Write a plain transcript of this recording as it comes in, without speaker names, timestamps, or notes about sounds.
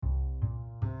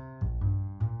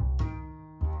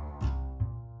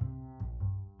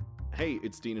Hey,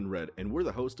 it's Dean and Red, and we're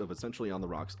the host of Essentially on the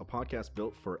Rocks, a podcast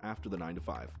built for after the 9 to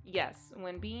 5. Yes,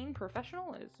 when being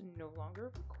professional is no longer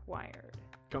required.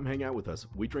 Come hang out with us.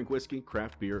 We drink whiskey,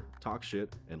 craft beer, talk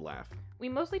shit, and laugh. We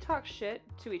mostly talk shit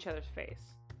to each other's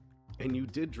face. And you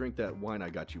did drink that wine I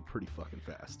got you pretty fucking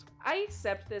fast. I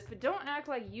accept this, but don't act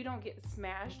like you don't get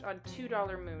smashed on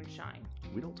 $2 moonshine.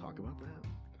 We don't talk about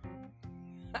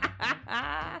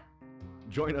that.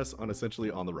 Join us on Essentially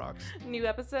on the Rocks. New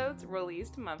episodes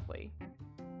released monthly.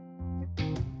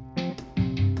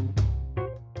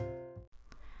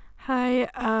 Hi,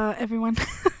 everyone.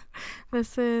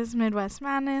 This is Midwest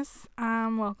Madness.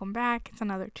 Welcome back. It's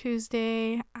another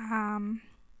Tuesday.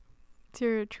 It's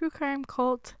your true crime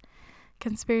cult,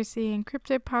 conspiracy, and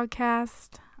cryptid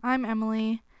podcast. I'm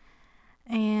Emily,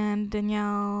 and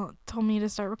Danielle told me to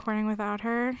start recording without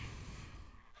her.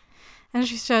 And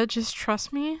she said, just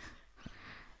trust me.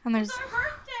 And there's... It's our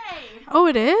birthday! Oh,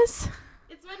 it is?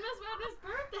 It's Midwest Madness'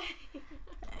 birthday!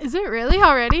 Is it really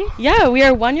already? Yeah, we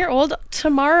are 1 year old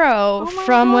tomorrow Oh my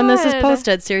from when this is God.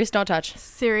 posted. Serious, don't touch.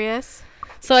 Serious?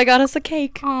 So I got us a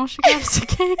cake. Oh, she got us a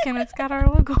cake, and it's got our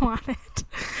logo on it.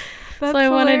 That's So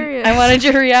hilarious. I wanted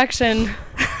your reaction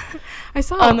I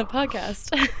saw on the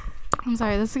podcast. I'm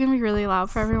sorry, this is gonna be really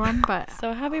loud for everyone, but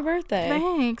So happy birthday.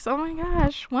 thanks. Oh my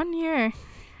gosh, 1 year.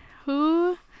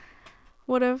 Who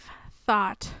would have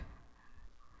thought?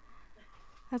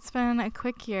 That's been a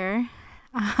quick year.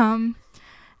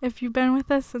 If you've been with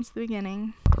us since the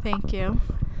beginning, thank you.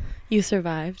 You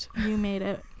survived. You made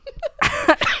it.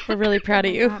 We're really proud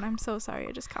of Oh my you. God, I'm so sorry.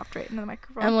 I just coughed right into the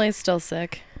microphone. Emily's still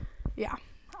sick. Yeah.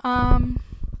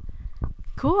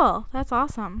 Cool. That's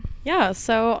awesome. Yeah,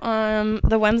 so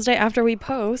the Wednesday after we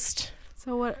post,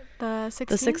 So what, the 16th?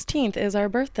 the 16th is our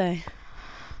birthday.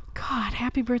 God,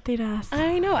 happy birthday to us.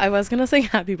 I know. I was going to say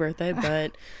happy birthday,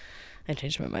 but I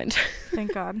changed my mind.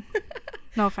 Thank God.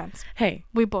 No offense. Hey.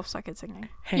 We both suck at singing.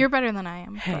 Hey. You're better than I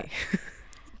am. Hey. I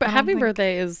But don't happy think-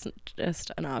 birthday is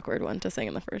just an awkward one to sing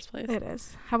in the first place. But it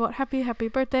is. How about happy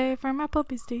birthday from my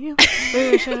puppies to you?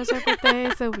 We wish it was our birthday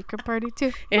so we could party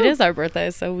too. It is our birthday,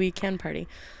 so we can party.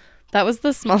 That was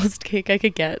the smallest cake I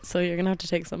could get, so you're going to have to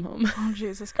take some home. Oh,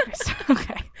 Jesus Christ.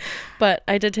 Okay. But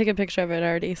I did take a picture of it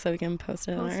already, so we can post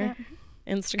it Post on our it.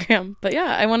 Instagram. But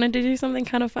yeah, I wanted to do something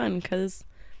kind of fun because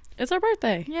it's our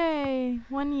birthday. Yay.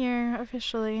 1 year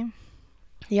officially.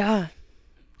 Yeah.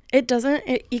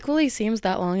 It equally seems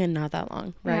that long and not that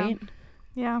long, Yeah. right?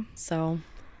 Yeah. So,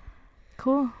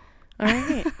 Cool. all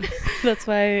right. That's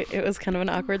why it was kind of an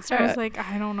awkward start. I was like,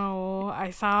 I don't know.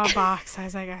 I saw a box. I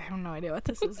was like, I have no idea what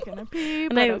this is going to be. And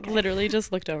But I okay. literally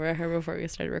just looked over at her before we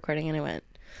started recording and I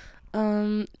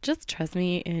went, just trust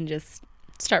me and just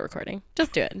start recording.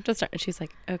 Just do it. Just start. And she's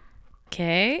like,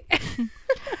 okay.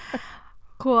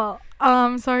 Cool.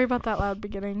 Sorry about that loud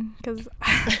beginning because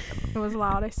it was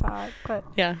loud. I saw it, but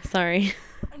Yeah, sorry.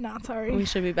 not sorry. We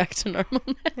should be back to normal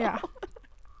now.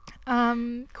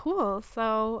 Yeah. Cool.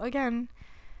 So again,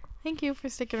 thank you for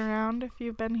sticking around if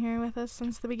you've been here with us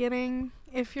since the beginning.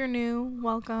 If you're new,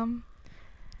 welcome.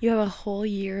 You have a whole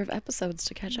year of episodes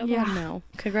to catch up Yeah. on now.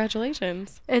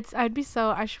 Congratulations.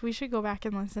 We should go back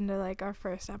and listen to like our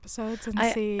first episodes and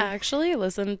I see. actually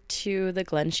listened to the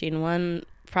Glen Sheen one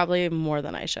probably more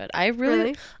than I should. I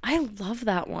love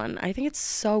that one. I think it's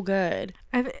so good.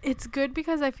 It's good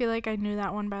because I feel like I knew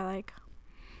that one by like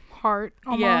heart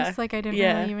almost. Yeah. Like I didn't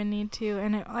Yeah. really even need to,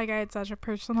 and it, like I had such a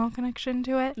personal connection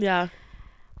to it. Yeah.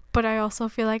 But I also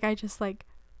feel like I just like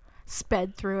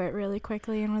sped through it really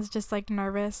quickly and was just like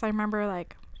nervous. I remember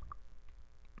like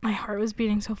my heart was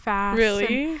beating so fast. and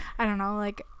Really? I don't know,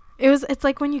 like it's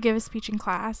like when you give a speech in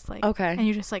class, like Okay. and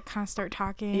you just like kind of start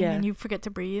talking Yeah. and you forget to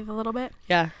breathe a little bit.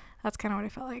 Yeah. That's kind of what I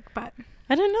felt like, but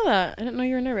I didn't know that. I didn't know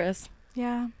you were nervous.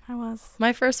 yeah, I was.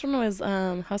 My first one was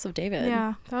House of David.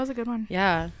 Yeah, that was a good one.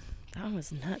 Yeah. That one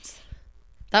was nuts.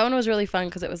 That one was really fun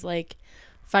because it was like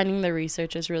finding the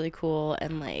research is really cool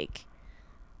and like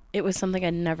it was something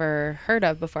I'd never heard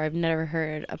of before. I've never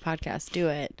heard a podcast do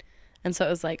it. And so it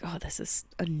was like, oh, this is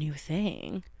a new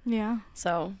thing. Yeah.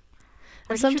 So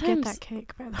Where and did you get that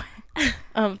cake, by the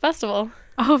way? festival.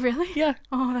 Oh, really? Yeah.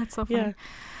 Oh, that's so funny.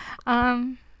 Yeah.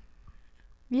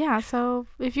 Yeah, so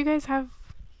if you guys have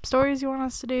stories you want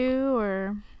us to do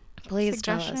or Please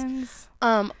tell us. suggestions,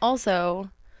 Also,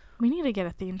 we need to get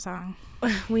a theme song.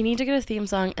 we need to get a theme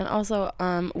song. And also,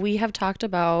 we have talked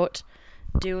about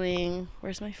doing,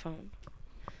 where's my phone?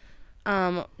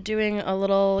 Doing a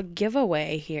little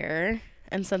giveaway here.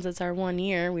 And since it's our 1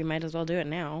 year, we might as well do it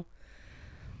now.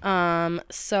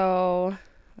 So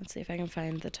let's see if I can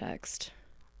find the text.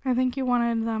 I think you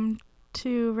wanted them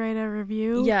to write a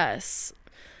review. Yes.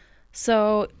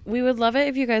 So we would love it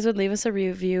if you guys would leave us a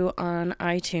review on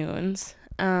iTunes.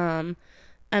 And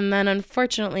then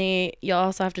unfortunately, you'll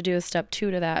also have to do a step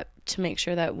 2 to that to make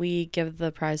sure that we give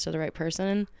the prize to the right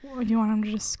person. Or do you want them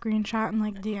to just screenshot and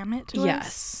like DM it to us?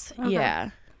 Yes. Okay.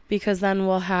 Yeah. Because then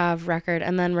we'll have record,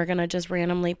 and then we're going to just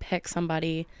randomly pick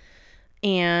somebody.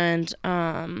 And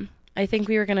I think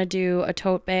we were going to do a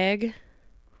tote bag.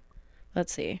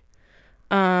 Let's see.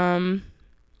 We'll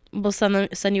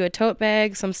send you a tote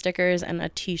bag, some stickers, and a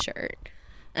t-shirt.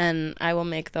 And I will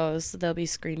make those. They'll be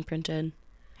screen printed.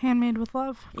 Handmade with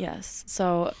love. Yes.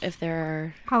 So if there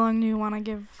are... How long do you want to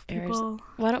give errors, people?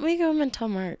 why don't we go until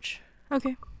March?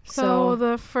 Okay. So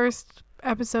the first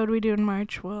episode we do in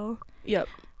March will... Yep.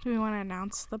 Do we want to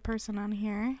announce the person on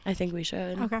here? I think we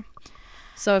should. Okay.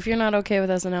 So if you're not okay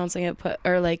with us announcing it,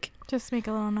 just make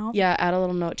a little note. Yeah, add a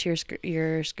little note to your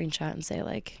screenshot and say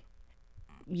like,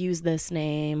 use this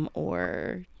name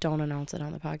or don't announce it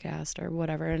on the podcast or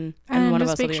whatever, and one of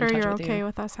us will be in touch with you. Just make sure you're okay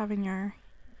with us having your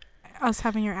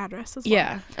address as well.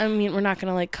 Yeah, I mean, we're not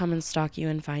gonna like come and stalk you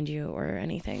and find you or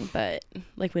anything, but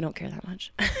like we don't care that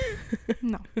much.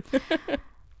 No.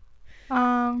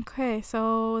 Okay,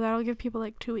 so that'll give people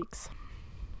like 2 weeks.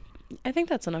 I think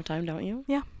that's enough time, don't you?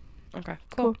 Yeah. Okay,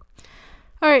 cool.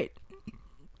 All right.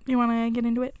 You want to get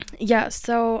into it? Yeah,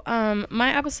 so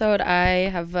my episode I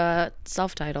have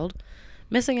self-titled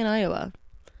Missing in Iowa.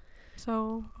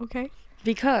 So, okay.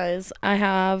 Because I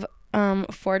have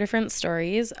 4 different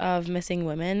stories of missing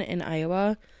women in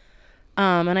Iowa.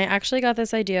 And I actually got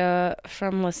this idea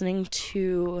from listening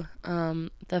to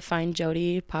the Find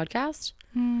Jody podcast.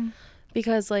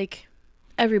 Because, like,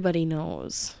 everybody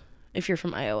knows, if you're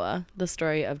from Iowa, the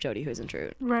story of Jody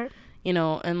Huisentruit. Right. You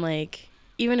know, and, like,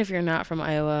 even if you're not from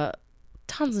Iowa,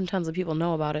 tons and tons of people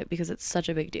know about it because it's such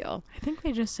a big deal. I think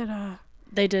they just did a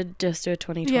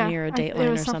 2020 or a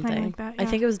Dateline or something. Like that, yeah. I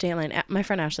think it was Dateline. My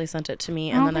friend Ashley sent it to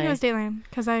me. I don't think it was Dateline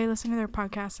because I listened to their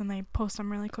podcast and they post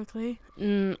them really quickly.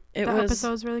 The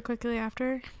episodes really quickly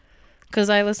after. Because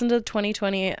I listened to the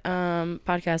 2020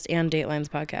 podcast and Dateline's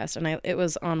podcast, and it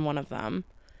was on one of them.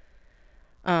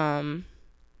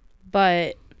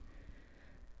 But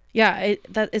yeah,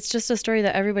 it's just a story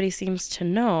that everybody seems to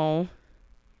know.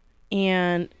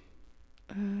 And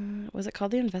was it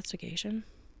called The Investigation?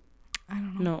 I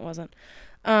don't know. No, it wasn't.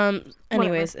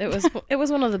 Anyways, it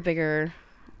was one of the bigger.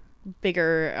 Could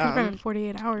have been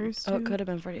 48 hours. Oh, it could have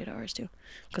been 48 hours too,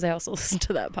 because I also listened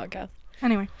to that podcast.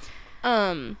 Anyway.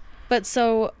 But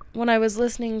so when I was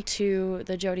listening to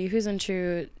the Jody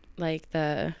Huisentruit, like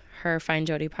her Find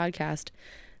Jody podcast,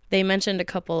 they mentioned a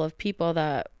couple of people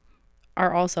that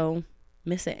are also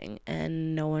missing,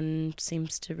 and no one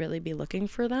seems to really be looking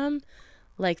for them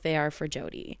like they are for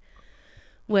Jody,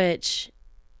 which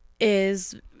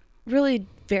is really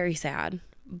very sad,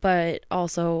 but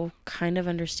also kind of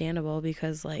understandable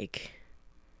because, like,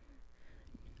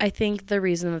 I think the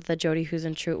reason that the Jody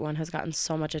Huisentruit one has gotten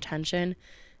so much attention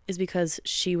is because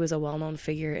she was a well-known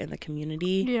figure in the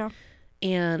community. Yeah.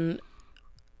 And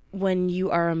when you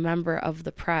are a member of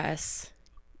the press,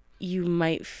 you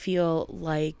might feel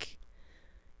like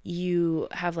you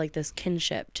have like this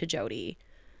kinship to Jody.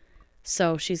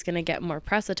 So she's going to get more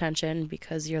press attention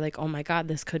because you're like, oh my God,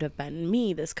 this could have been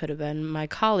me. This could have been my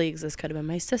colleagues. This could have been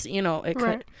my sister. You know, it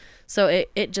could. So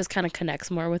it just kind of connects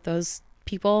more with those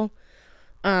people.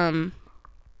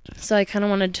 So I kind of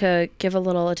wanted to give a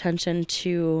little attention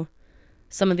to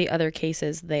some of the other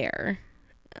cases there.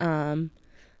 So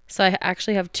I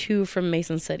actually have 2 from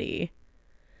Mason City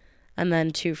and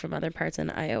then 2 from other parts in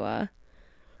Iowa.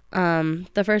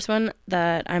 The first one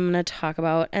that I'm going to talk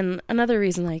about, and another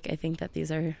reason, like, I think that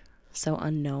these are so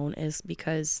unknown is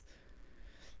because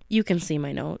you can see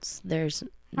my notes. There's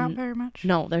not very much.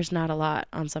 No, there's not a lot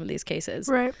on some of these cases.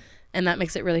 Right. And that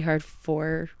makes it really hard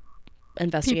for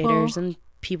investigators and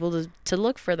people to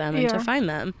look for them and to find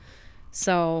them.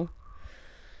 So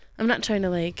I'm not trying to,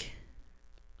 like,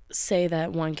 say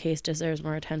that one case deserves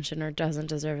more attention or doesn't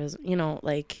deserve as, you know,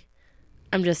 like,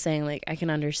 I'm just saying, like, I can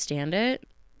understand it,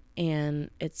 and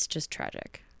it's just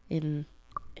tragic in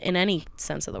any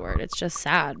sense of the word. It's just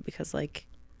sad because, like,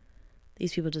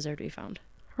 these people deserve to be found.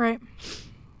 Right.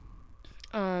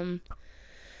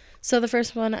 So the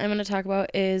first one I'm going to talk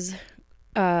about is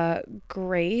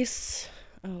Grace.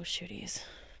 Oh, shooties.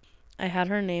 I had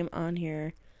her name on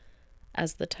here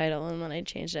as the title, and then I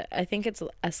changed it. I think it's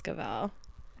Escoval.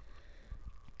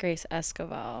 Grace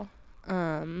Escoval.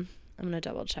 I'm going to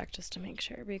double check just to make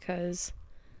sure because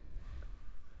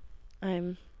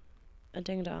I'm a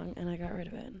ding dong and I got rid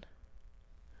of it.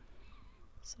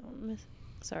 So,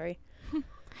 sorry.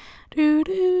 Do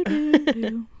do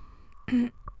do do.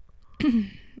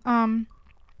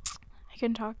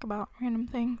 can talk about random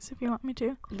things if you want me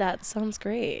to. That sounds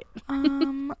great.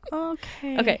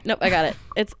 Okay. Okay, nope, I got it.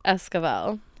 It's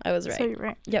Esquivel. I was right. So you're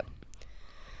right.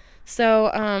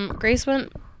 So, Grace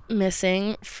went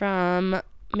missing from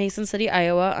Mason City,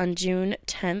 Iowa on June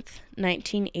 10th,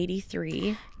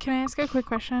 1983. Can I ask a quick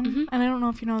question? Mhm. And I don't know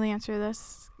if you know the answer to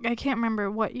this. I can't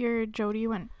remember what year Jody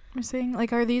went missing.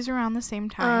 Like, are these around the same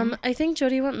time? I think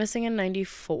Jody went missing in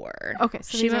 94. Okay,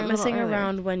 so she these are went a little missing earlier.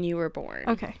 around when you were born.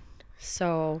 Okay.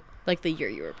 So, like the year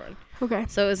you were born. Okay.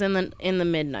 So it was in the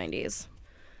mid 90s.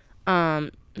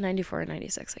 94 or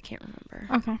 96, I can't remember.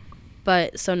 Okay.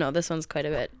 But so no, this one's quite a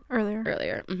bit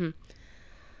Earlier.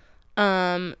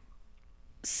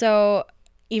 So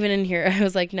even in here, I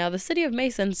was like, now the city of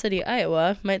Mason City,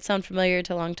 Iowa might sound familiar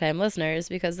to longtime listeners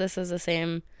because this is the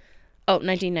same. Oh,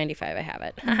 1995, I have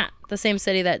it. The same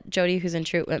city that Jody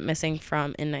Huisentruit went missing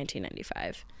from in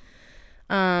 1995.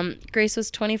 Grace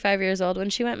was 25 years old when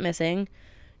she went missing.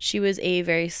 She was a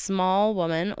very small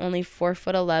woman, only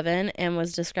 4'11", and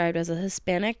was described as a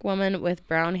Hispanic woman with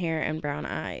brown hair and brown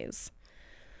eyes.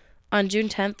 On June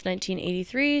 10th,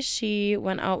 1983, she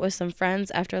went out with some friends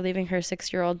after leaving her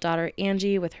 6-year-old daughter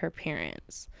Angie with her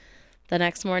parents. The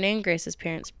next morning, Grace's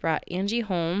parents brought Angie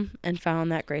home and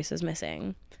found that Grace was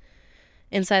missing.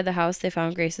 Inside the house, they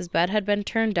found Grace's bed had been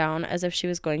turned down as if she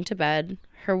was going to bed.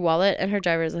 Her wallet and her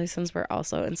driver's license were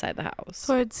also inside the house.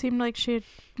 So it seemed like she had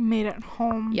made it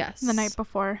home the night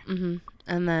before. Mm-hmm.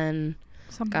 And then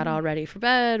got all ready for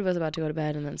bed, was about to go to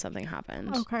bed, and then something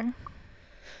happened. Okay.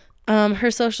 Her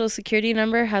social security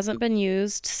number hasn't been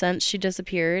used since she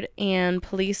disappeared, and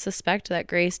police suspect that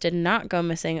Grace did not go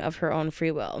missing of her own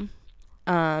free will.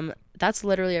 That's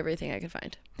literally everything I could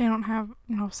find. They don't have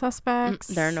no suspects.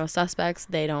 There are no suspects.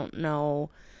 They don't know.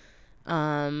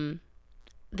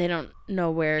 They don't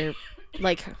know where,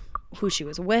 like, who she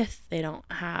was with. They don't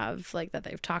have, like, that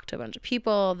they've talked to a bunch of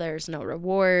people. There's no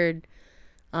reward.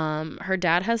 Her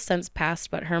dad has since passed,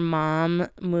 but her mom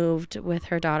moved with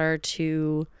her daughter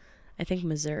to, I think,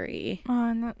 Missouri.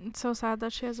 And it's so sad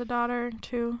that she has a daughter,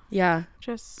 too. Yeah.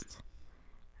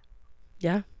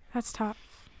 Yeah. That's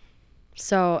tough.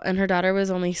 So, and her daughter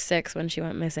was only 6 when she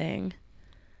went missing.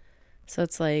 So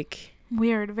it's like...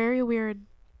 Weird. Very weird.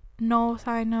 No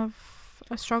sign of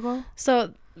a struggle.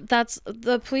 So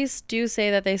the police do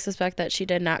say that they suspect that she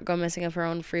did not go missing of her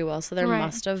own free will. So there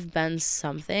must have been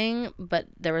something, but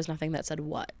there was nothing that said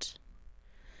what.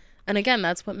 And again,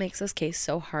 that's what makes this case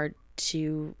so hard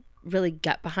to really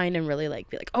get behind and really like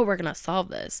be like, oh, we're going to solve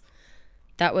this.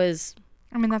 That was...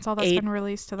 I mean, that's all that's been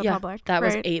released to the public. That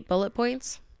was 8 bullet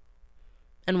points.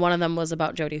 And one of them was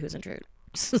about Jody Huisentruit.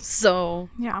 So...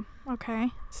 Yeah. Okay.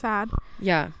 Sad.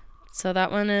 Yeah. So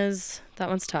that one's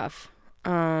tough.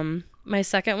 My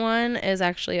second one is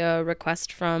actually a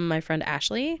request from my friend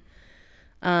Ashley,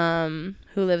 who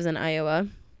lives in Iowa.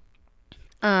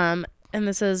 And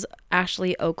this is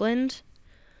Ashley Oakland.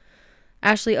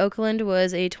 Ashley Oakland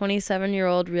was a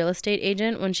 27-year-old real estate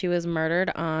agent when she was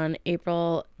murdered on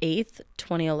April 8th,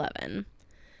 2011.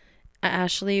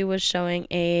 Ashley was showing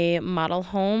a model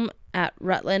home at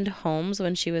Rutland Homes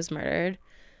when she was murdered.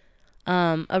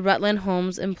 A Rutland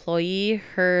Homes employee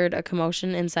heard a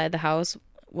commotion inside the house.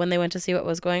 When they went to see what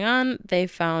was going on, they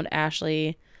found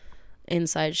Ashley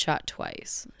inside, shot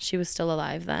twice. She was still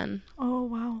alive then. Oh,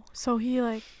 wow. So he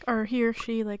or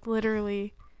she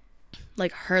literally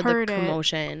heard the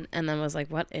commotion and then was like,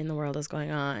 what in the world is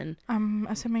going on? I'm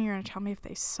assuming you're going to tell me if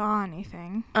they saw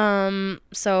anything.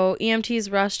 So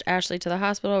EMTs rushed Ashley to the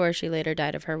hospital where she later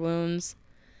died of her wounds.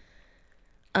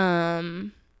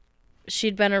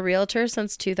 She'd been a realtor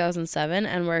since 2007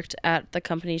 and worked at the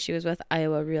company she was with,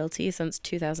 Iowa Realty, since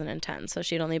 2010. So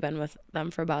she'd only been with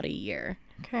them for about a year.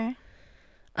 Okay.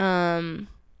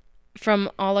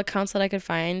 From all accounts that I could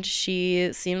find, she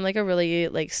seemed like a really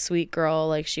sweet girl.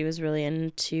 Like she was really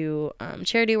into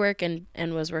charity work and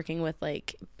was working with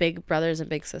Big Brothers and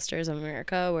Big Sisters of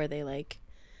America, where they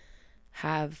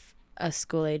have a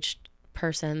school-aged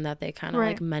person that they kind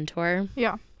of mentor.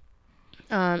 Yeah.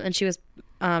 And she was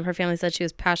her family said she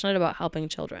was passionate about helping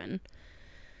children.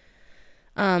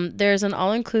 There's an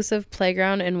all-inclusive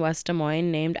playground in West Des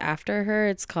Moines named after her.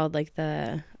 It's called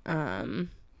the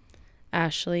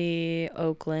Ashley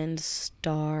Oakland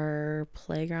Star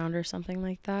Playground or something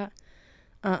like that.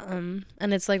 And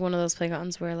it's one of those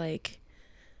playgrounds where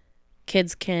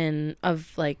kids can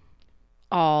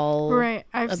all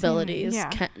abilities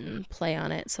can play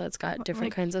on it. So it's got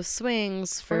different kinds of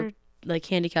swings for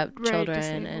handicapped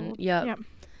children disabled. And yep.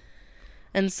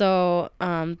 And so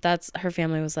that's her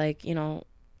family was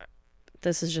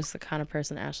this is just the kind of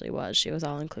person Ashley was. She was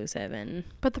all inclusive.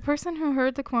 But the person who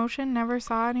heard the commotion never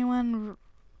saw anyone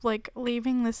like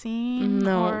leaving the scene?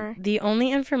 No, Or the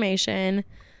only information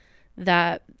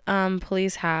that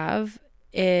police have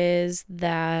is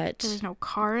that there was no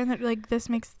car in it? Like, this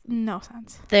makes no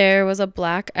sense. there was a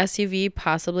black SUV,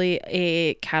 possibly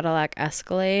a Cadillac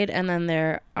Escalade, and then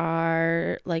there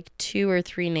are like 2 or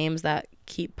 3 names that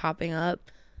keep popping up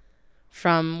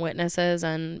from witnesses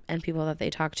and people that they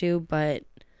talk to, but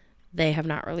they have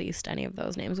not released any of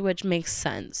those names, which makes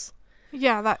sense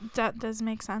Yeah, that does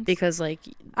make sense. because like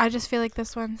I just feel like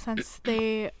this one, since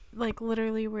they like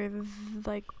literally were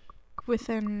like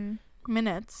within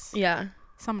minutes, yeah,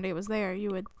 somebody was there, you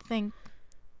would think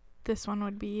this one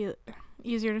would be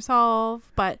easier to solve.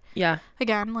 But yeah.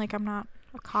 again, like, I'm not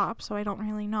a cop, so I don't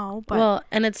really know. But Well,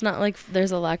 and it's not like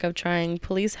there's a lack of trying.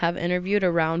 Police have interviewed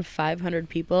around 500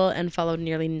 people and followed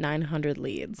nearly 900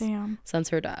 leads damn, since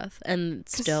her death, and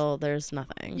still there's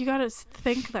nothing. you gotta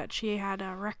think that she had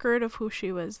a record of who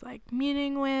she was like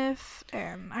meeting with,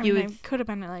 and I You mean, would- it could have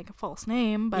been like a false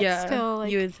name, but yeah, still,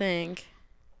 like, you would think,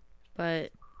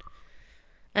 but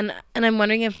and I'm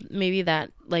wondering if maybe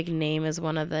that like name is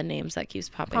one of the names that keeps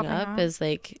popping up, is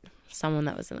like someone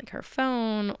that was in like her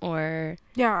phone, or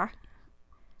yeah,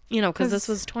 you know, because 'Cause- this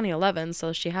was 2011,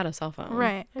 so she had a cell phone,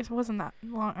 right. It wasn't that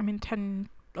long. I mean, 10,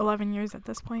 11 years at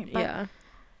this point. But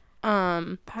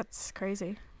Yeah. that's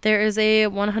crazy. There is a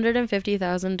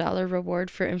 $150,000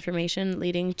 reward for information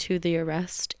leading to the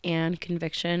arrest and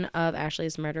conviction of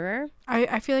Ashley's murderer.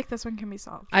 I feel like this one can be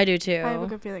solved. I do too. I have a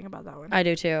good feeling about that one. I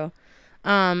do too.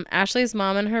 Ashley's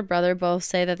mom and her brother both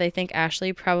say that they think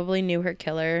Ashley probably knew her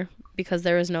killer because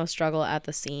there was no struggle at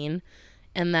the scene,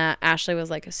 and that Ashley was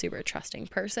like a super trusting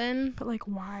person. But like,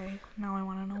 why? Now I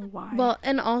want to know why. Well,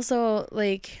 and also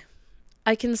like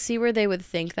I can see where they would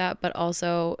think that, but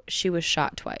also she was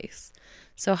shot twice.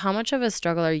 So how much of a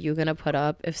struggle are you going to put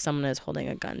up if someone is holding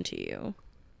a gun to you?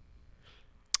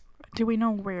 do we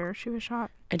know where she was shot?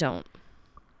 I don't.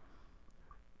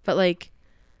 But like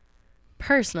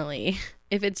personally,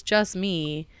 if it's just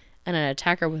me and an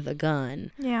attacker with a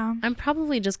gun, Yeah. I'm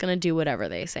probably just going to do whatever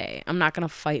they say. I'm not going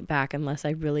to fight back unless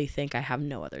I really think I have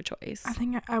no other choice. I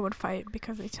think I would fight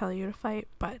because they tell you to fight,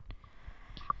 but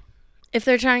If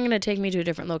they're trying to take me to a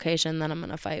different location, then I'm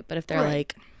going to fight. But if they're Right.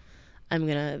 like, I'm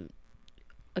going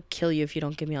to kill you if you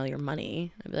don't give me all your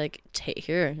money, I'd be like, take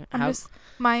here. I was have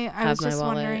my just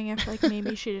wallet. wondering if like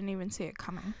maybe she didn't even see it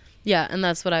coming. Yeah, and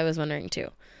that's what I was wondering too.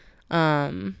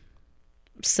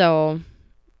 So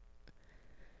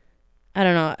I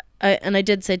don't know. I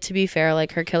did say, to be fair,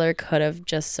 like her killer could have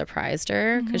just surprised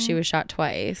her because she Mhm. was shot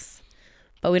twice,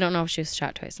 but we don't know if she was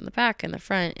shot twice in the back, in the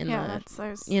front, in Yeah, the. that's I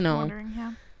was you know. wondering.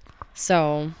 Yeah.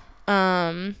 So,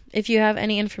 if you have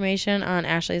any information on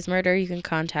Ashley's murder, you can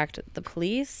contact the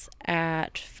police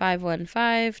at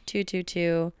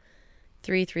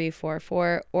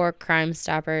 515-222-3344 or Crime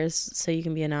Stoppers, so you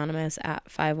can be anonymous, at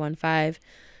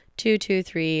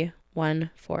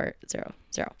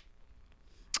 515-223-1400.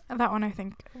 That one, I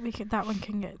think that one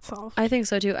can get solved. I think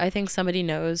so too. I think somebody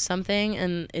knows something,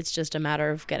 and it's just a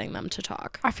matter of getting them to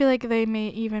talk. I feel like they may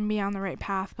even be on the right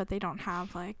path, but they don't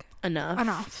have like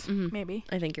Enough. Mhm. maybe.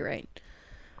 I think you're right.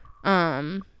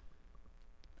 The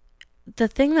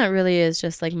thing that really is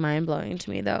just like mind blowing to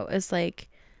me though is like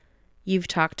you've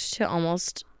talked to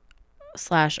almost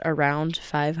 / around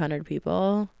 500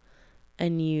 people,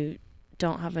 and you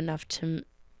don't have enough to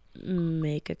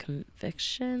make a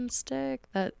conviction stick.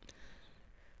 That,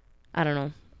 I don't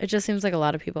know. It just seems like a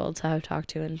lot of people to have talked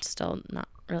to and still not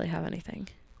really have anything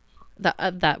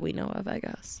that we know of, I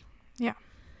guess.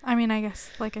 I mean, I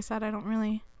guess, like I said, I don't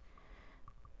really.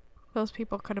 Those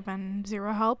people could have been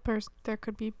zero help, or there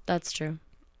could be. That's true.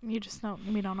 You just know.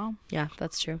 We don't know. Yeah,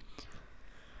 that's true.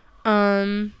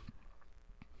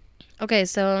 Okay,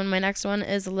 so my next one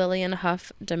is Lillian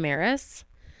Huff Damaris.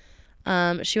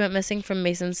 She went missing from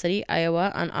Mason City,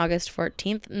 Iowa on August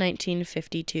 14th,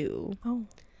 1952. Oh.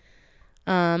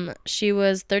 She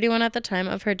was 31 at the time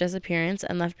of her disappearance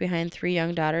and left behind 3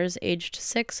 young daughters aged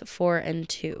 6, 4, and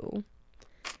 2.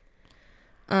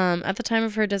 At the time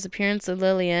of her disappearance,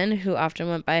 Lillian, who often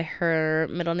went by her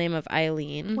middle name of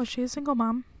Eileen. Was she a single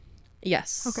mom?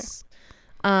 Yes. Okay.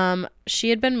 She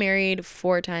had been married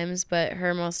 4 times, but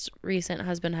her most recent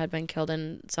husband had been killed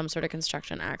in some sort of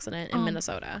construction accident in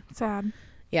Minnesota. Sad.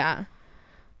 Yeah.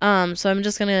 So I'm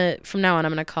just gonna, from now on,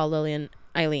 I'm gonna call Lillian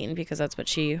Eileen because that's what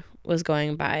she was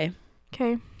going by.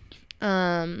 Okay.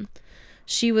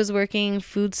 She was working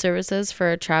food services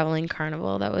for a traveling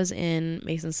carnival that was in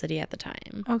Mason City at the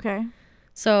time. Okay.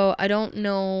 So I don't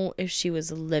know if she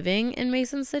was living in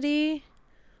Mason City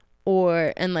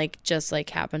and like just like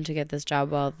happened to get this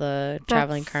job while the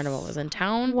traveling carnival was in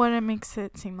town. What it makes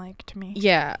it seem like to me.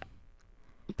 Yeah.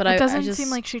 But It I doesn't just seem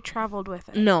like she traveled with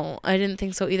it. No, I didn't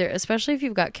think so either. Especially if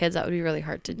you've got kids, that would be really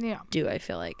hard to Yeah. do, I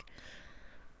feel like.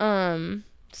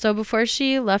 So before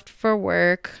she left for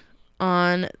work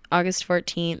on August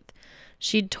 14th,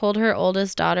 she'd told her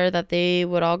oldest daughter that they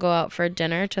would all go out for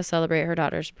dinner to celebrate her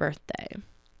daughter's birthday.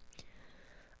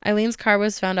 Eileen's car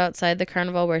was found outside the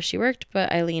carnival where she worked,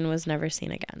 but Eileen was never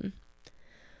seen again.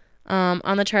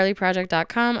 On the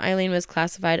CharlieProject.com, Eileen was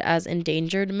classified as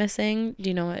endangered missing. Do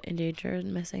you know what endangered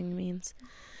missing means?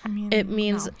 I mean, It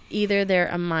means no. either they're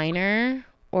a minor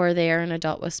or they are an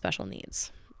adult with special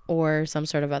needs or some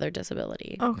sort of other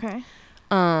disability. Okay.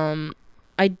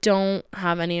 I don't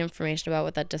have any information about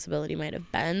what that disability might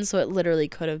have been, so it literally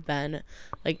could have been,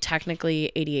 like,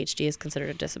 technically ADHD is considered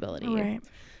a disability. Right.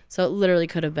 So it literally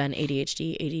could have been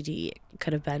ADHD, ADD, it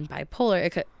could have been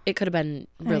bipolar, it could have been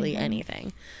really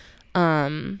anything.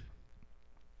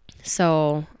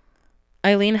 So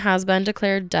Eileen has been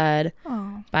declared dead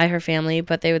by her family,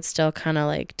 but they would still kind of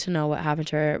like to know what happened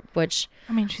to her, which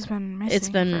I mean, she's been missing it's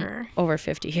been for, over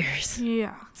 50 years.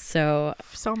 yeah, So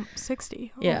some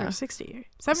 60. Yeah. Over 60.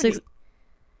 70.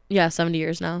 70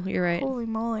 years now. You're right. Holy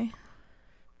moly.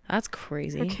 That's Her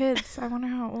crazy. kids. I wonder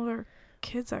how old her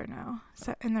kids are now.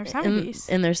 In their 70s.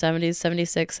 In their 70s,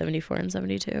 76, 74, and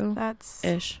 72 That's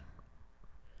ish.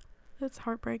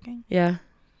 heartbreaking. Yeah.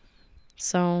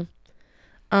 So,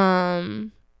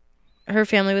 her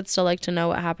family would still like to know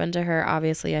what happened to her.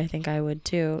 Obviously, I think I would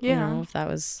too. Yeah. You know, if that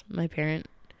was my parent,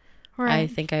 I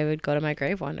Right. think I would go to my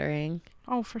grave wondering.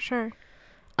 Oh, for sure.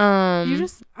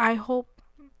 I hope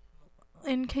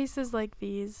in cases like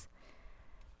these,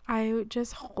 I would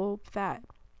just hope that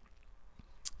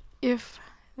if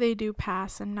they do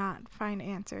pass and not find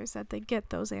answers, that they get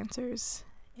those answers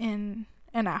in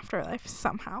an afterlife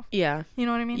somehow. Yeah. You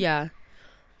know what I mean? Yeah.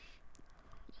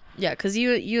 Yeah, because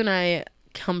you and I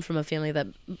come from a family that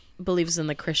believes in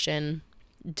the Christian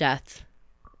death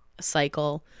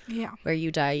cycle. Yeah. Where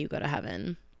you die, you go to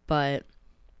heaven. But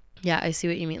yeah, I see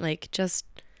what you mean. Like, just,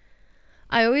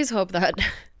 I always hope that,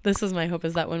 this is my hope,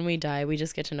 is that when we die, we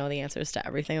just get to know the answers to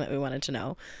everything that we wanted to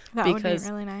know. That would be Because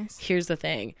really nice. Here's the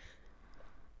thing.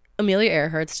 Amelia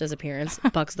Earhart's disappearance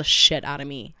bugs the shit out of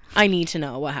me. I need to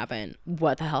know what happened.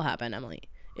 What the hell happened, Emily?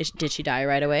 Did she die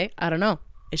right away? I don't know.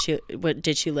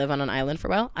 Did she live on an island for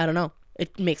a while? I don't know.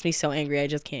 It makes me so angry. I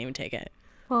just can't even take it.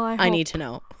 Well, I I hope, need to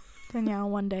know. Danielle,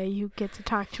 one day you get to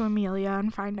talk to Amelia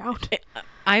and find out.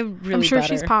 I really I'm sure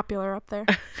better. she's popular up there.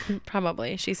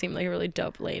 Probably. She seemed like a really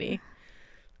dope lady.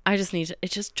 I just need to,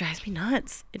 it just drives me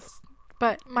nuts.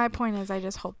 But my point is, I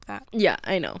just hope that Yeah,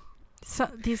 I know.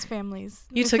 these families,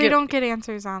 You if took they it- don't get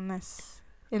answers on this,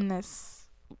 in this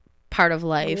Part of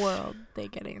life. world, they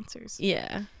get answers.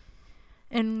 Yeah.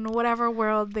 In whatever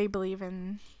world they believe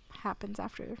in happens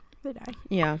after they die.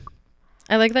 Yeah.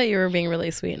 I like that you were being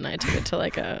really sweet and I took it to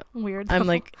like a, Weird. I'm though.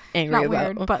 like angry not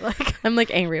about, weird, but like, I'm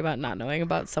like angry about not knowing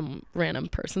about some random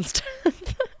person's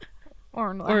death.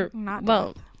 or not.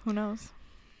 well, death. Who knows?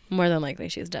 More than likely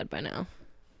she's dead by now.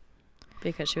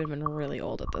 Because she would have been really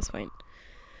old at this point.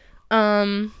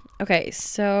 Okay,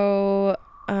 so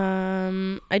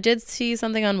I did see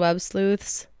something on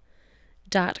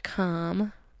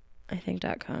websleuths.com. I think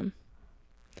 .com.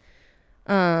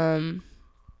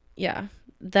 Yeah,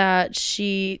 that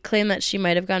she claimed that she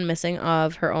might have gone missing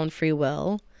of her own free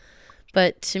will.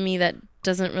 But to me that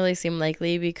doesn't really seem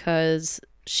likely because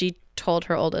she told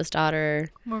her oldest daughter,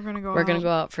 We're gonna go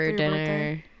out for your dinner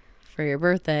birthday." for your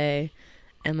birthday.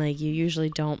 And like you usually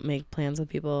don't make plans with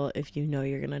people if you know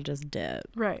you're gonna just dip.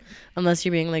 Right. Unless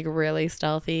you're being like really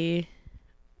stealthy.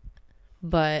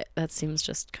 But that seems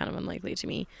just kind of unlikely to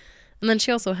me. And then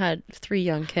she also had 3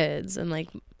 young kids and like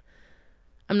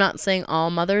I'm not saying all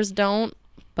mothers don't,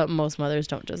 but most mothers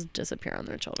don't just disappear on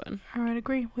their children. I would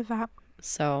agree with that.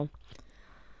 So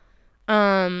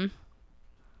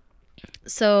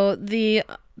so the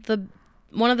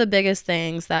one of the biggest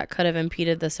things that could have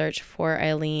impeded the search for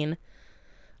Eileen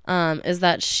is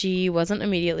that she wasn't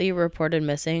immediately reported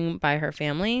missing by her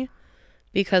family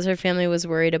because her family was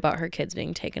worried about her kids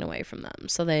being taken away from them.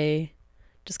 So they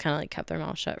just kind of like kept their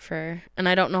mouth shut for, and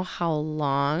I don't know how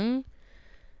long,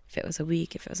 if it was a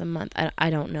week, if it was a month, I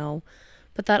don't know.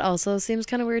 But that also seems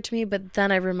kind of weird to me. But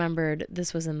then I remembered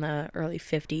this was in the early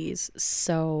 50s.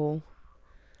 So,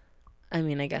 I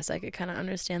mean, I guess I could kind of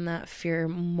understand that fear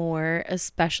more,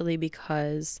 especially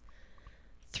because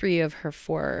 3 of her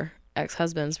 4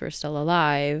 ex-husbands were still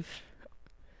alive.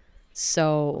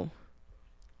 So,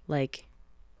 like,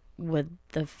 would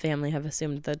the family have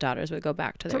assumed the daughters would go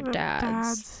back to their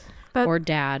dads? Or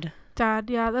dad? Dad,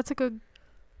 yeah, that's a good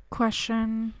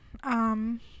question.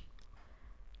 And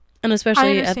especially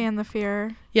I understand the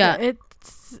fear. Yeah. It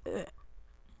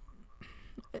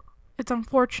it's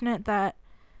unfortunate that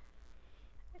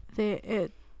they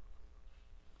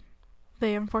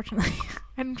unfortunately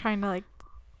I'm trying to like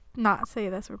not say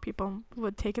this where people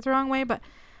would take it the wrong way, but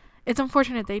it's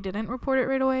unfortunate they didn't report it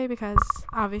right away because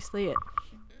obviously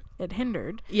it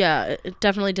hindered. Yeah, it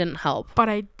definitely didn't help. But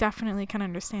I definitely can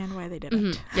understand why they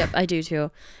didn't. Yep, I do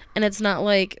too. And it's not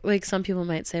like some people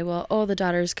might say, well, oh, the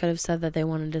daughters could have said that they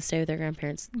wanted to stay with their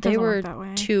grandparents. They were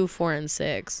 2, 4, and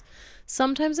 6.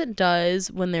 Sometimes it does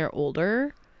when they're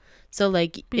older. So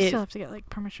like, but you still have to get like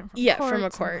permission from from a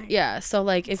court. Yeah. So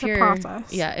like, if you're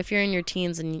if you're in your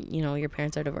teens and you know your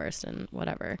parents are divorced and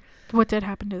whatever. What did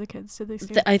happen to the kids? Did they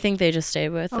stay? I think they just stayed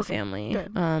with the family.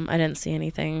 Good. I didn't see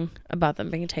anything about them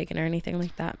being taken or anything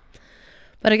like that.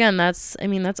 But again, that's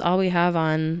all we have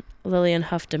on Lillian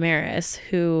Huff Damaris,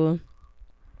 who,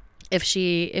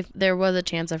 if there was a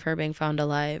chance of her being found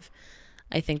alive,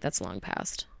 I think that's long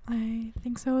past. I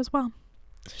think so as well.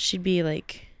 She'd be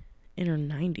like in her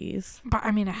 90s. But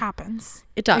I mean, it happens.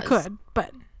 It does. It could,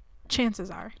 but chances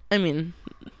are. I mean,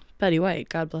 Betty White,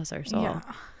 God bless her soul. Yeah.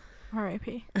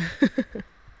 R.I.P.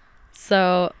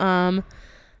 So,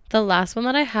 the last one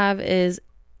that I have is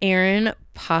Erin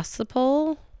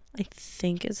Possible, I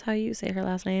think is how you say her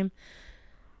last name.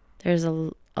 There's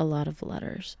a lot of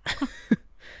letters.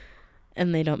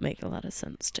 And they don't make a lot of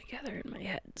sense together in my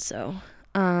head. So,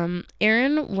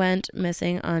 Erin went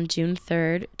missing on June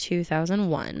 3rd,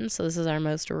 2001. So this is our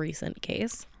most recent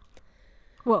case.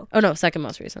 Well. Oh, no, second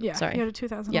most recent. Yeah, sorry. you had a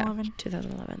 2011. Yeah,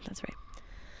 2011. That's right.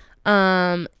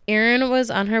 Erin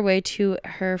was on her way to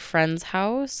her friend's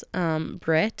house,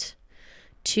 Britt,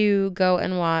 to go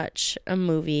and watch a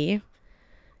movie.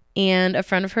 And a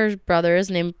friend of her brother's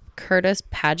named Curtis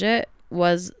Paget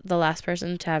was the last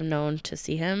person to have known to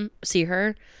see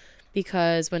her,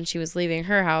 because when she was leaving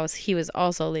her house, he was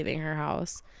also leaving her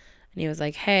house. And he was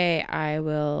like, hey, I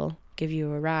will give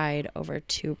you a ride over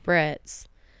to Britt's.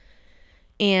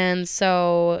 And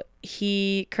so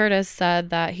Curtis said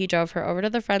that he drove her over to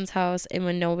the friend's house, and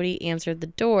when nobody answered the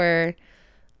door,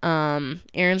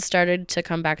 Erin started to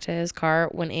come back to his car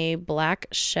when a black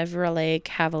Chevrolet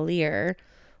Cavalier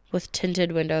with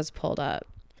tinted windows pulled up.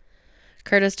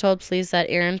 Curtis told police that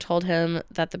Erin told him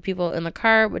that the people in the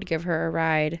car would give her a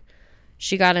ride.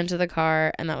 She got into the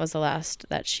car, and that was the last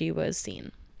that she was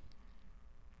seen.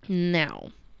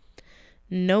 Now,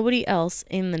 nobody else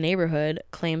in the neighborhood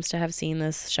claims to have seen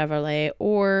this Chevrolet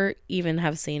or even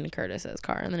have seen Curtis's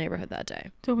car in the neighborhood that day.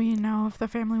 Do we know if the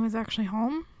family was actually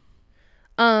home?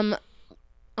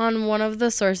 On one of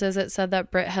the sources, it said that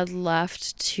Britt had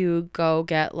left to go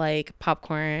get like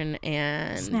popcorn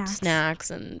and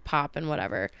snacks and pop and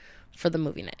whatever for the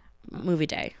movie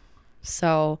day.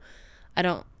 So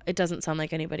it doesn't sound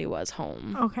like anybody was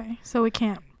home. Okay, so we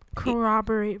can't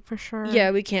corroborate for sure.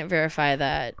 Yeah, we can't verify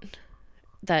that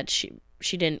she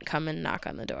didn't come and knock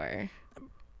on the door.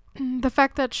 The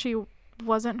fact that she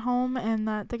wasn't home and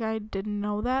that the guy didn't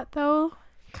know that, though,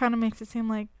 kind of makes it seem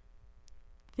like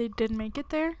they did make it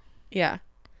there. Yeah.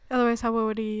 Otherwise, how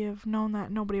would he have known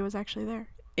that nobody was actually there?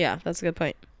 Yeah, that's a good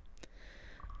point.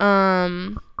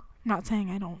 I'm not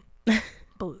saying I don't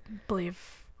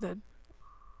believe the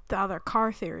other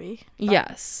car theory.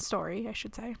 Yes. Story, I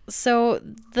should say. So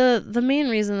the main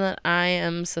reason that I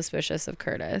am suspicious of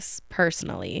Curtis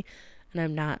personally, and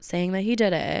I'm not saying that he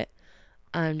did it,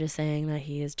 I'm just saying that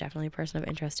he is definitely a person of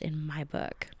interest in my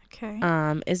book. Okay.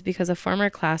 Is because a former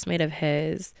classmate of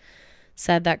his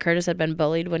said that Curtis had been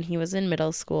bullied when he was in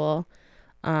middle school.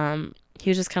 He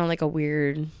was just kind of like a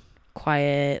weird,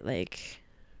 quiet, like,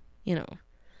 you know,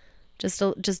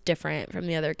 just different from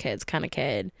the other kids kind of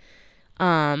kid.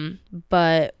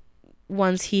 But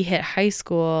once he hit high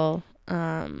school,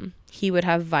 he would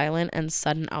have violent and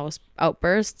sudden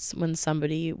outbursts when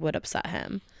somebody would upset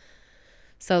him.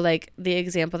 So, like, the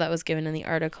example that was given in the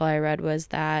article I read was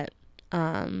that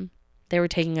they were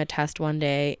taking a test one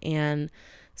day and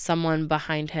someone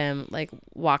behind him, like,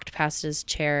 walked past his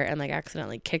chair and, like,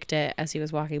 accidentally kicked it as he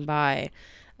was walking by.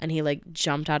 And he, like,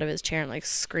 jumped out of his chair and, like,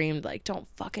 screamed, like, don't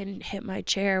fucking hit my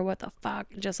chair, what the fuck?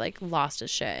 And just, like, lost his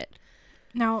shit.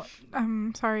 Now,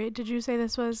 I'm sorry, did you say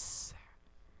this was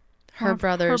her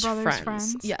brother's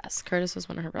friends? Yes, Curtis was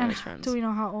one of her brother's friends. Do we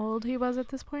know how old he was at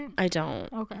this point? I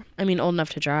don't. Okay. I mean, old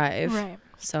enough to drive. Right.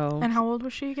 So. And how old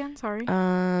was she again? Sorry.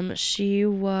 She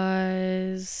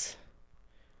was,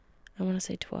 I want to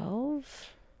say 12.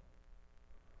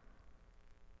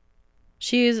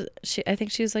 I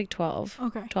think she was like 12.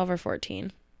 Okay. 12 or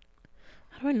 14.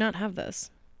 How do I not have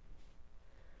this?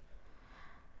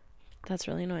 That's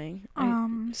really annoying.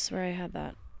 I swear I had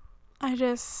that. I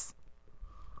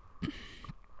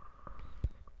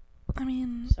I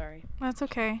mean, Sorry. that's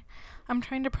okay. I'm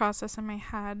trying to process in my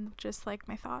head just like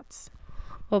my thoughts.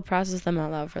 We'll process them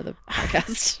out loud for the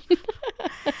podcast.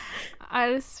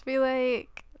 I just feel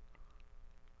like,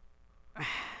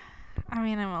 I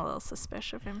mean, I'm a little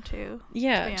suspicious of him too.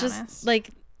 Yeah, to be just honest. like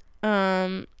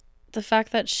the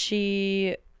fact that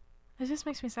she, It just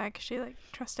makes me sad because she like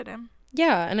trusted him,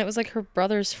 yeah, and it was like her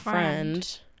brother's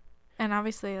friend. and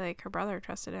obviously like her brother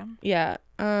trusted him. Yeah.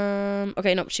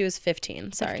 Okay, nope, she was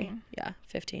 15. Sorry. 15. Yeah,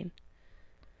 15.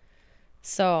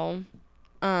 So,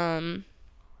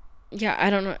 yeah, I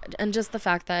don't know. And just the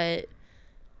fact that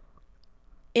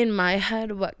in my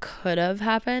head, what could have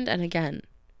happened, and again,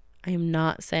 I am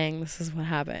not saying this is what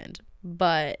happened,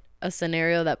 but a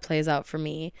scenario that plays out for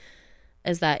me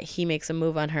is that he makes a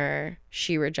move on her,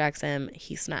 she rejects him,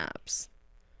 he snaps.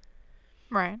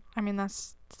 Right. I mean,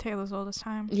 that's Taylor's oldest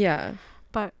time, Yeah.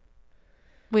 but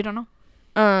we don't know.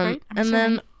 Right? I'm And then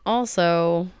assuming.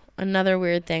 also another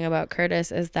weird thing about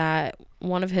Curtis is that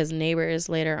one of his neighbors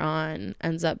later on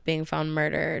ends up being found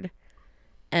murdered,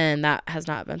 and that has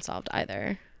not been solved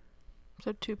either,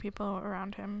 So 2 people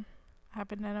around him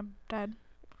happen to end up dead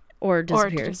or or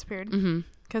disappeared. disappeared Mm-hmm.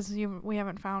 because we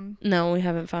haven't found. No, we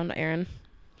haven't found Aaron,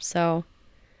 so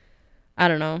I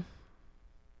don't know.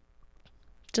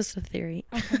 Just a theory.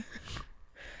 Okay.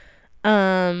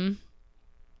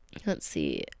 Let's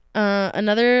see.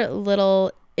 Another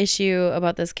little issue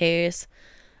about this case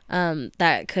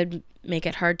that could make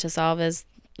it hard to solve is,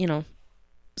 you know,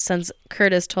 since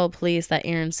Curtis told police that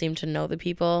Aaron seemed to know the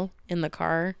people in the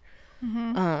car,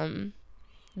 Mm-hmm.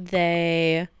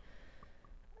 they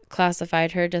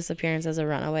classified her disappearance as a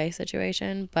runaway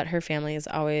situation, but her family has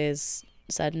always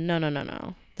said,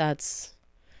 no,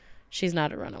 she's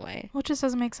not a runaway. Well, it just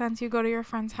doesn't make sense. You go to your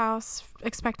friend's house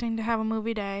expecting to have a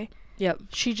movie day. Yep.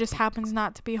 She just happens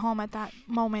not to be home at that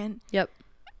moment. Yep.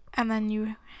 And then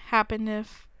you happen to,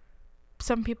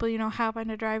 some people, you know, happen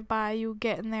to drive by, you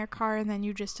get in their car, and then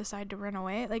you just decide to run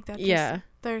away. Like, that just, Yeah.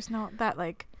 there's no, that,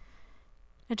 like,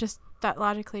 it just, that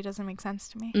logically doesn't make sense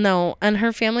to me. No, and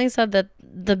her family said that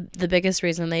the biggest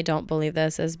reason they don't believe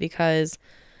this is because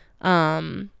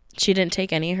she didn't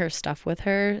take any of her stuff with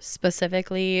her,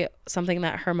 specifically something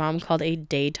that her mom called a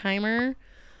day timer,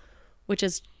 which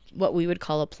is what we would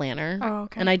call a planner. Oh,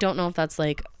 okay. And I don't know if that's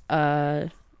like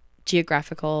a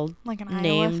geographical like an Iowa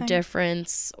name thing.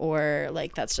 difference or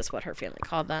like that's just what her family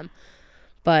called them.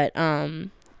 But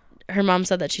her mom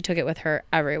said that she took it with her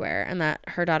everywhere and that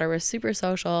her daughter was super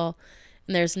social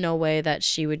and there's no way that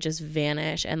she would just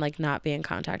vanish and like not be in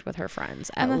contact with her friends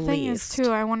at And the least. thing is,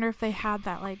 too, I wonder if they had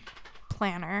that, like,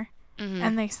 planner Mhm.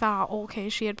 and they saw, okay,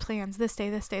 she had plans this day,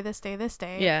 this day, this day, this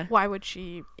day. Yeah. Why would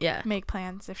she Yeah. make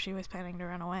plans if she was planning to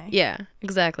run away? Yeah,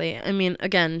 exactly. I mean,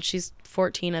 again, she's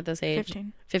 14 at this age.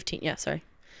 15. 15, yeah, sorry.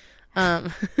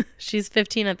 She's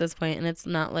 15 at this point, and it's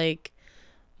not like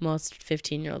most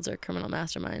 15-year-olds are criminal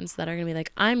masterminds that are going to be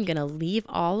like, I'm going to leave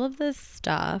all of this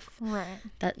stuff Right.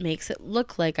 that makes it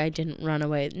look like I didn't run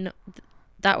away. No,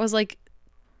 that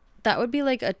would be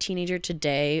like a teenager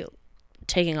today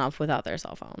taking off without their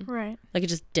cell phone. Right. Like, it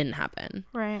just didn't happen.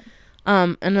 Right.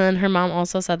 And then her mom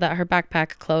also said that her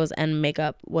backpack, clothes, and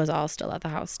makeup was all still at the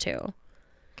house, too.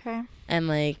 Okay. And,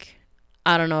 like,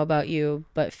 I don't know about you,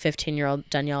 but 15-year-old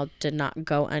Danielle did not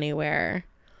go anywhere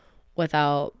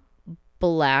without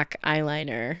black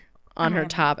eyeliner on her mean-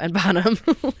 top and bottom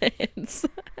lids.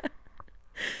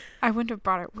 I wouldn't have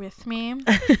brought it with me,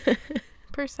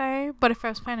 per se. But if I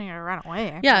was planning to run away,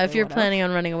 I Yeah, probably if you're would've. planning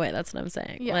on running away, that's what I'm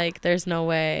saying. Yeah. Like, there's no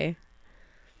way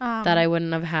Um, that I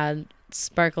wouldn't have had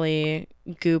sparkly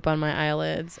goop on my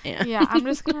eyelids. And Yeah, I'm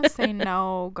just going to say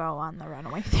no go on the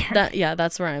runaway theory.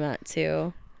 that's where I'm at,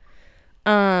 too.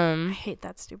 I hate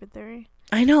that stupid theory.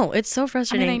 I know, it's so I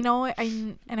frustrating.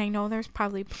 mean, I know there's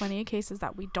probably plenty of cases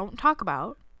that we don't talk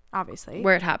about, obviously,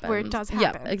 where it happens. where it does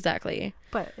Yeah, happen. exactly.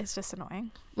 but it's just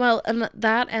annoying. Well, and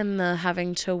that and the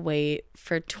having to wait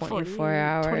for 24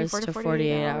 hours 24 to to 48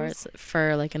 48 hours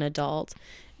for like an adult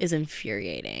is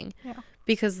infuriating. Yeah.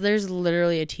 Because there's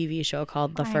literally a TV show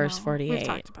called The I First know. 48. We've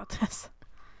talked about this.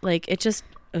 Like it just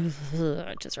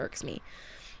irks me.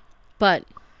 But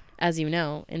as you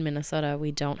know, in Minnesota,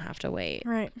 we don't have to wait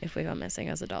Right. if we go missing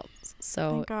as adults. So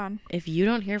Thank God. if you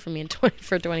don't hear from me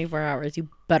for 24 hours, you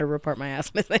better report my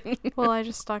ass missing. Well, I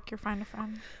just stalk your find a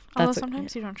friend. That's Although what-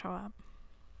 sometimes you don't show up.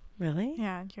 Really?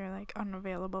 Yeah, you're like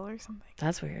unavailable or something.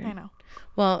 That's weird. I know.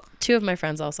 Well, 2 of my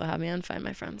friends also have me on Find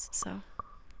My Friends, so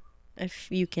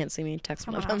if you can't see me, text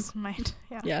one Someone of them. else might.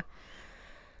 Yeah. Yeah.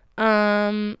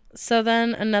 So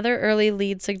then another early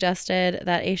lead suggested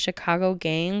that a Chicago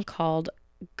gang called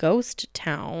Ghost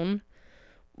Town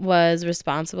was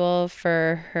responsible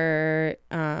for her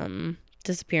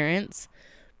disappearance,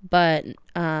 but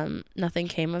nothing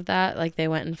came of that. Like, they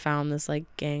went and found this like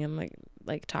gang and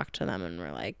like talked to them and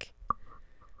were like,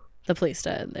 the police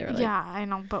did. They were like, Yeah, I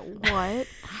know, but what?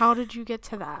 How did you get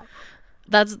to that?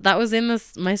 that was in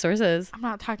my sources. I'm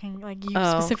not talking like you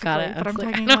Oh, specifically, got it. but I'm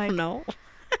talking I like don't know.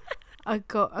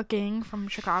 a gang from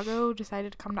Chicago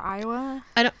decided to come to Iowa.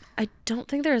 I don't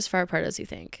think they're as far apart as you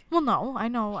think. Well, no, I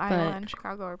know Iowa But and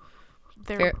Chicago are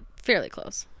they're Fairly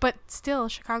close. but still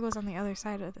Chicago's on the other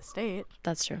side of the state.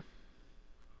 That's true.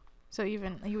 So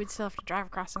even you would still have to drive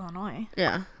across Illinois.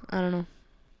 Yeah, I don't know.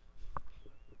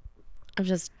 I'm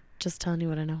just telling you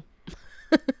what I know.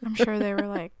 I'm sure they were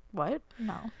like, "What?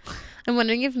 No." I'm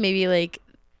wondering if maybe like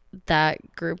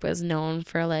that group was known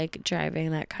for like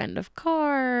driving that kind of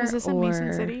car. Was this in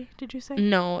Mason City? Did you say?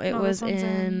 No, it No, was this one's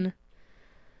in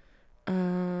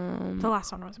The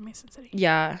last one was in Mason City.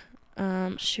 yeah.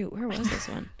 Shoot, where was this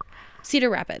one? Cedar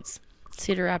Rapids,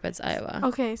 Iowa.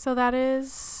 Okay, so that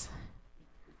is,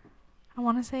 I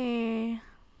want to say,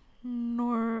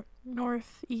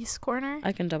 northeast corner,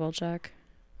 I can double check.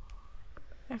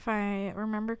 if I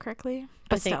remember correctly.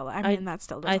 But think- still, I mean, that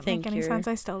still I doesn't think make any you're- sense.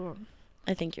 I still don't.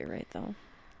 I think you're right though.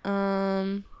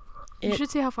 You should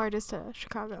see how far it is to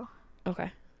Chicago.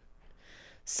 Okay.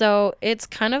 So it's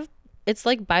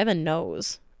like by the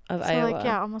nose of So Iowa. like,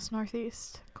 yeah, almost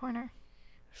northeast corner.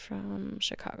 From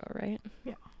Chicago, right?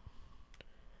 Yeah.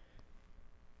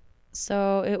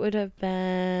 So it would have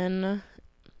been,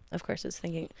 of course, it's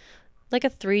thinking like a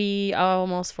 3,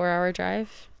 almost 4-hour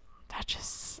drive. That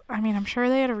just, I mean, I'm sure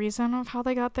they had a reason of how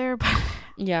they got there, but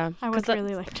Yeah. I 'cause would that,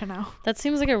 really like to know. that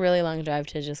seems like a really long drive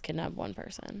to just kidnap one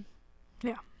person.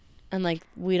 Yeah. And like,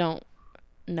 we don't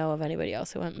know of anybody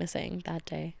else who went missing that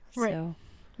day. Right. So,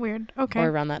 Weird. Okay. or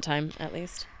around that time, at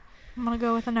least. I'm going to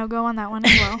go with a no-go on that one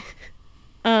as well.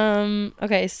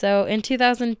 Okay, so in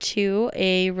 2002,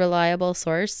 a reliable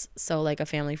source, so like a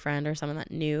family friend or someone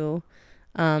that knew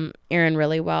Aaron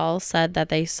really well, said that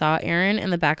they saw Aaron in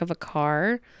the back of a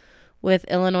car with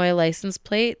Illinois license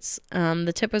plates.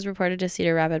 The tip was reported to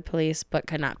Cedar Rapids police, but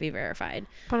could not be verified.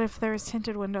 But if there was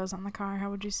tinted windows on the car, how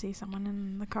would you see someone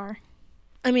in the car?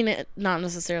 I mean, not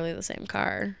necessarily the same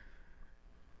car.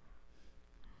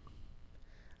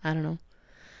 I don't know.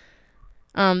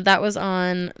 That was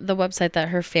on the website that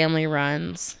her family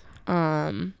runs.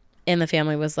 And the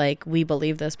family was like, we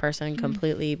believe this person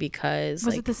completely because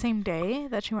Was like, it the same day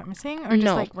that she went missing, or just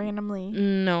No. like randomly?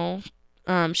 no.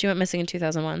 She went missing in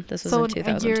 2001. This was So in a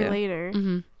 2002. year later,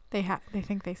 hmm they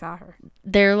think they saw her.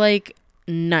 They're like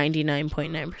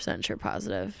 99.9% sure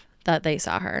positive that they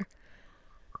saw her.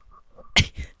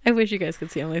 I wish you guys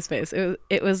could see Emily's face.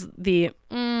 It was the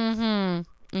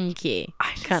okay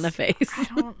kind of face.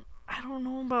 I don't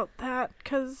know about that,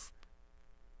 because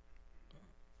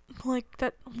like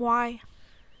that. Why?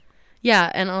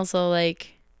 Yeah, and also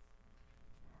like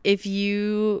if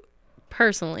you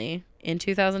personally in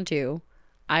 2002,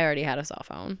 I already had a cell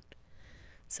phone.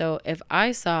 So if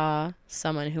I saw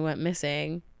someone who went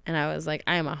missing and I was like,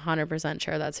 I am 100%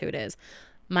 sure that's who it is,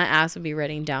 my ass would be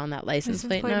writing down that license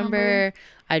plate number.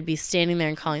 I'd be standing there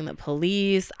and calling the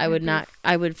police. I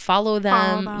would follow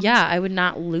them. them. Yeah, I would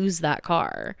not lose that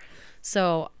car.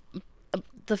 So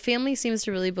the family seems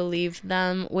to really believe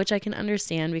them, which I can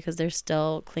understand because they're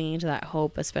still clinging to that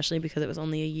hope, especially because it was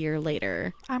only a year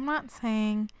later. I'm not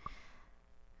saying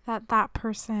that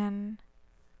person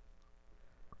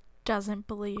doesn't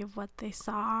believe what they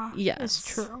saw Yes. is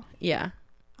true. Yeah.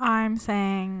 I'm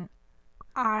saying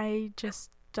I just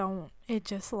don't. It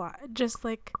just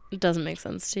like It doesn't make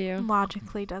sense to you.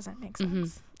 logically doesn't make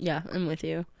sense. Yeah, I'm with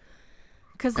you.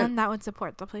 Because then that would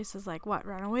support the place's like what,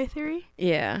 runaway theory,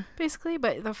 Yeah. basically.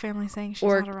 But the family's saying she's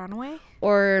Or- not a runaway.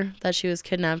 Or that she was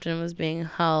kidnapped and was being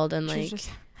held and She's like just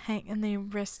and they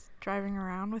risked driving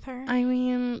around with her. I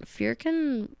mean, fear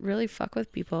can really fuck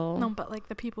with people. No, but like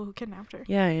the people who kidnapped her,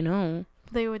 Yeah, I know.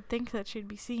 they would think that she'd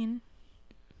be seen.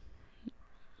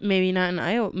 Maybe not in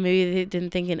Iowa. Maybe they didn't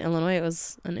think in Illinois it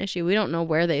was an issue. We don't know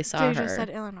where they saw They her. just said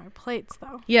Illinois plates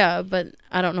though. Yeah, but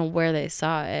I don't know where they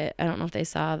saw it. I don't know if they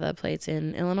saw the plates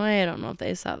in Illinois. I don't know if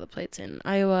they saw the plates in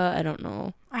Iowa. I don't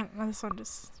know. I don't know, this one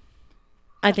just.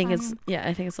 I think it's Um,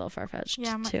 I think it's a little far fetched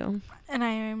yeah, too. And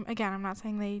I'm not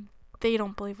saying they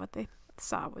don't believe what they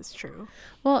saw was true.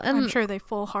 Well, and I'm sure they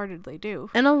full-heartedly do.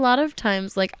 And a lot of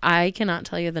times, like, I cannot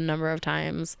tell you the number of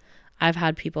times I've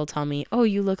had people tell me, oh,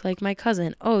 you look like my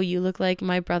cousin. Oh, you look like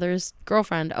my brother's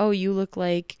girlfriend. Oh, you look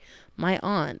like my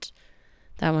aunt.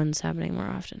 That one's happening more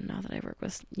often now that I work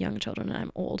with young children and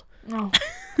I'm old. No.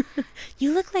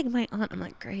 You look like my aunt. I'm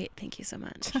like, great. Thank you so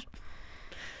much.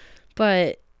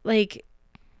 But, like,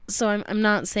 So I'm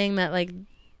not saying that like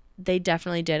they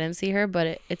definitely didn't see her,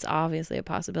 but it's obviously a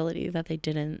possibility that they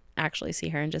didn't actually see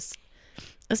her, and just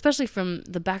especially from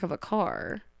the back of a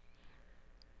car.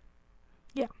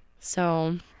 Yeah.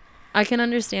 So I can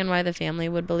understand why the family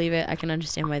would believe it. I can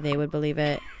understand why they would believe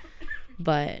it.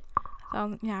 But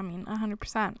Yeah, I mean,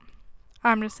 100%.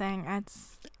 I'm just saying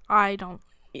I don't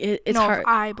it's know hard. if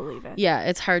I believe it. Yeah,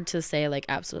 it's hard to say like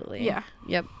absolutely. Yeah.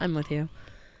 Yep, I'm with you.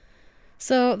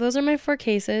 So those are my 4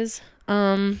 cases.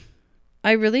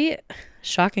 I really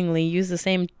shockingly used the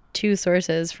same 2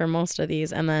 sources for most of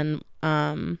these, and then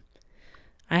I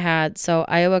had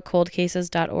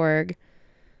IowaColdCases.org,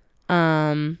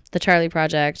 the Charlie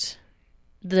Project,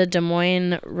 the Des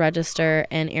Moines Register,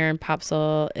 and Aaron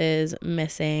Popsel is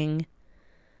missing.org.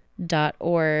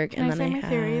 Can And I then say I my had,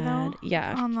 theory, though?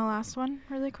 yeah, On the last one,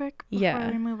 really quick, before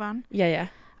Yeah. we move on. yeah.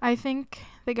 I think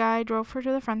the guy drove her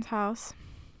to the friend's house.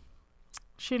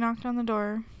 She knocked on the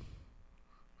door.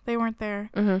 They weren't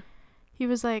there. Mm-hmm. He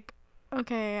was like,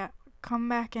 okay, come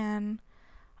back in.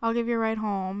 I'll give you a ride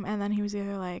home. And then he was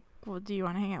either like, well, do you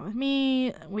want to hang out with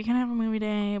me? We can have a movie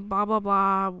day, blah, blah,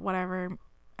 blah, whatever.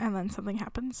 And then something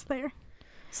happens there.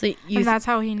 So And that's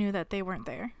how he knew that they weren't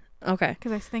there. okay.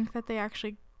 Because I think that they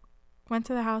actually went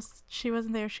to the house. She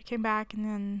wasn't there. She came back, and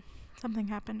then something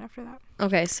happened after that.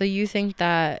 Okay, so you think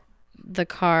that the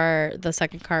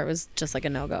second car was just like a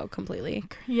no-go completely?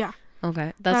 Yeah.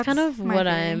 Okay. That's kind That's of my what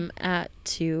theory. I'm at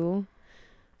too.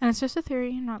 And it's just a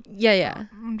theory, not Yeah.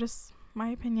 just my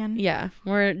opinion. Yeah.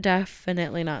 We're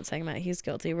definitely not saying that he's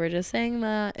guilty. We're just saying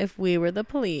that if we were the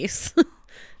police,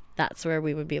 that's where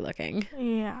we would be looking.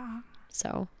 Yeah.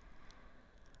 So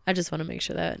I just want to make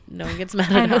sure that no one gets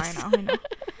mad I at know, us. I know.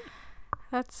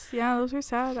 Those are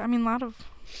sad. I mean, I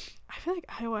feel like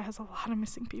Iowa has a lot of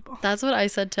missing people. That's what I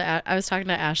said to I was talking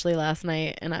to Ashley last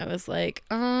night, and I was like,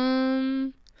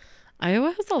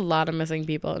 Iowa has a lot of missing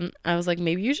people, and I was like,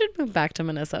 maybe you should move back to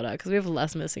Minnesota because we have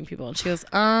less missing people. And she goes,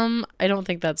 I don't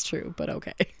think that's true, but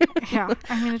okay. Yeah,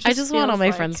 I mean, it just I just want all feels my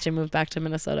like- friends to move back to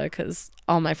Minnesota because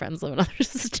all my friends live in other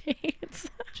states.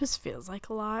 Just feels like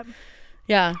a lot.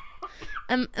 Yeah,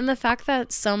 and the fact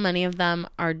that so many of them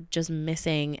are just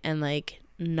missing and like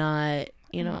not,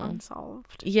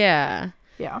 Unsolved. yeah.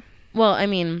 Yeah, Well, I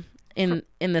mean, in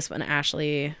this one,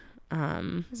 Ashley.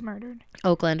 was murdered.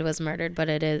 Oakland was murdered, but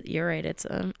you're right, it's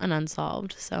an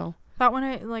unsolved. So That one,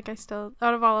 I still,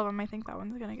 out of all of them, I think that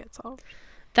one's gonna get solved.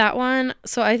 that one,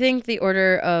 so I think the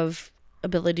order of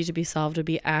ability to be solved would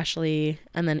be Ashley,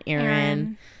 and then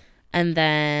Aaron, and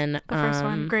then the first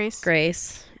one,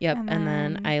 Grace. Yep, and and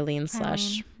then then Eileen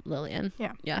 / Lillian.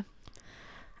 I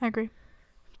agree.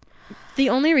 The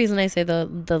only reason I say the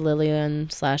Lillian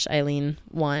 / Eileen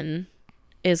one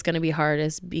is going to be hard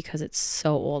is because it's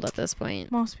so old at this point.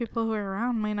 Most people who are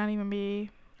around might not even be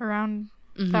around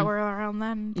that were around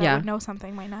then. That would know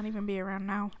something might not even be around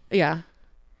now. Yeah.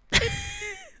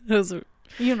 Those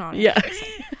You know what yeah. I'm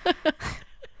saying.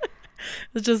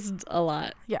 It's just a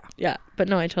lot. Yeah. Yeah. But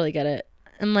no, I totally get it.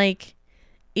 And like,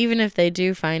 even if they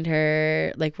do find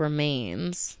her like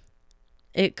remains,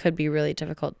 it could be really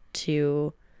difficult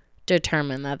to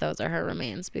determine that those are her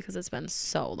remains because it's been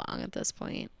so long at this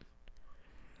point.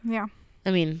 Yeah.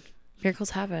 I mean,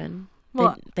 miracles happen.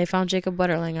 Well, They found Jacob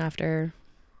Wetterling after,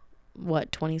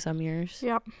 20 some years?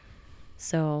 yep.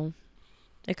 So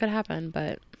it could happen,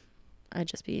 but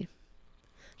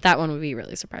that one would be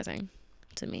really surprising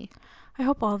to me. I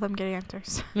hope all of them get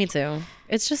answers. Me too.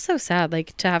 It's just so sad,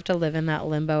 like, to have to live in that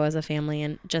limbo as a family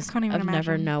and just Couldn't even of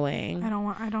never imagine. knowing.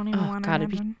 I don't even want to God, it'd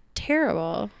be imagine.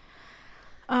 terrible.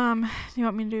 Do you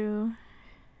want me to do?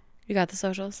 You got the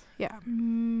socials? Yeah,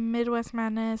 Midwest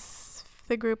Madness,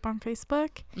 the group on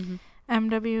Facebook, Mm-hmm.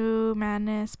 MW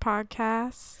Madness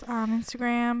Podcast on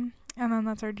Instagram, and then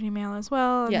that's our Gmail as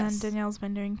well. And Yes. then Danielle's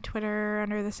been doing Twitter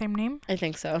under the same name I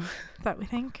think so. that we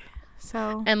think.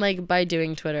 So And, like, by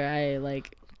doing Twitter, I,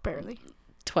 like, barely.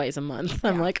 twice a month.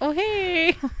 I'm Yeah. like, oh,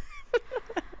 hey.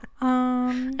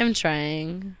 Um, I'm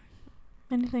trying.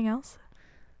 anything else?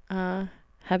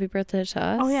 Happy birthday to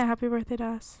us. Oh yeah, happy birthday to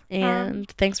us. And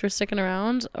thanks for sticking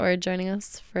around or joining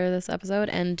us for this episode.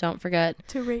 And don't forget,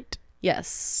 To rate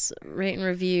yes, rate and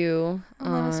review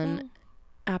and let us on know.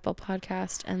 Apple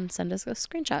Podcast and send us a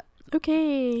screenshot.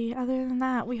 Okay, other than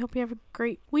that, we hope you have a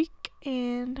great week,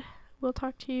 and we'll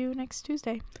talk to you next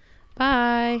Tuesday.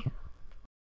 Bye.